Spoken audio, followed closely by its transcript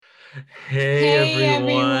Hey Hey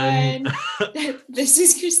everyone. everyone, this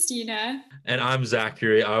is Christina. And I'm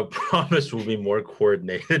Zachary. I promise we'll be more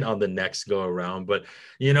coordinated on the next go around. But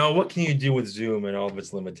what can you do with Zoom and all of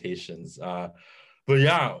its limitations? But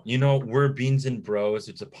yeah, we're Beans and Bros.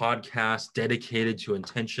 It's a podcast dedicated to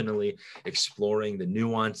intentionally exploring the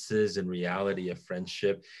nuances and reality of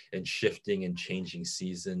friendship and shifting and changing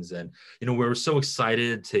seasons. And, we're so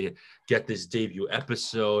excited to get this debut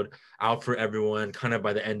episode out for everyone kind of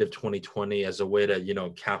by the end of 2020 as a way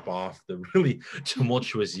to, cap off the really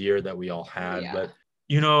tumultuous year that we all Oh had. yeah. But,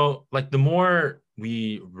 like the more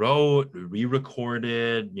we wrote,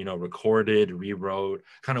 re-recorded, recorded, rewrote,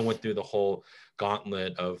 kind of went through the whole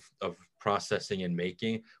gauntlet of processing and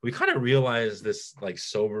making, we kind of realized this like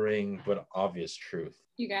sobering but obvious truth.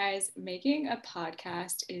 You guys, making a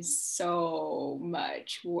podcast is so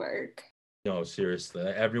much work. No, seriously,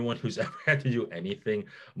 everyone who's ever had to do anything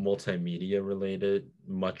multimedia related,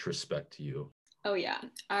 much respect to you. Oh yeah,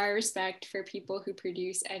 our respect for people who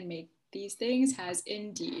produce and make these things has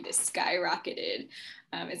indeed skyrocketed.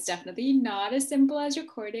 It's definitely not as simple as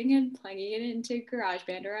recording and plugging it into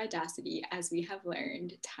GarageBand or Audacity, as we have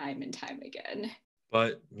learned time and time again.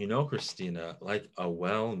 But Christina, like a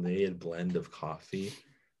well-made blend of coffee,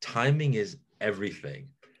 timing is everything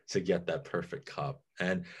to get that perfect cup.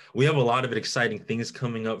 And we have a lot of exciting things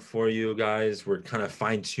coming up for you guys. We're kind of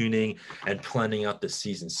fine-tuning and planning out the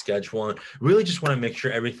season schedule, and really just want to make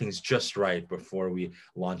sure everything's just right before we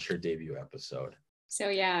launch our debut episode. So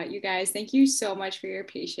yeah, you guys, thank you so much for your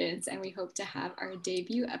patience, and we hope to have our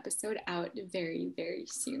debut episode out very, very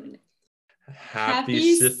soon. Happy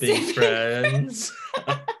Happy sipping, sipping. friends.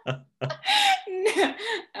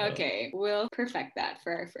 Okay, we'll perfect that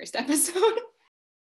for our first episode.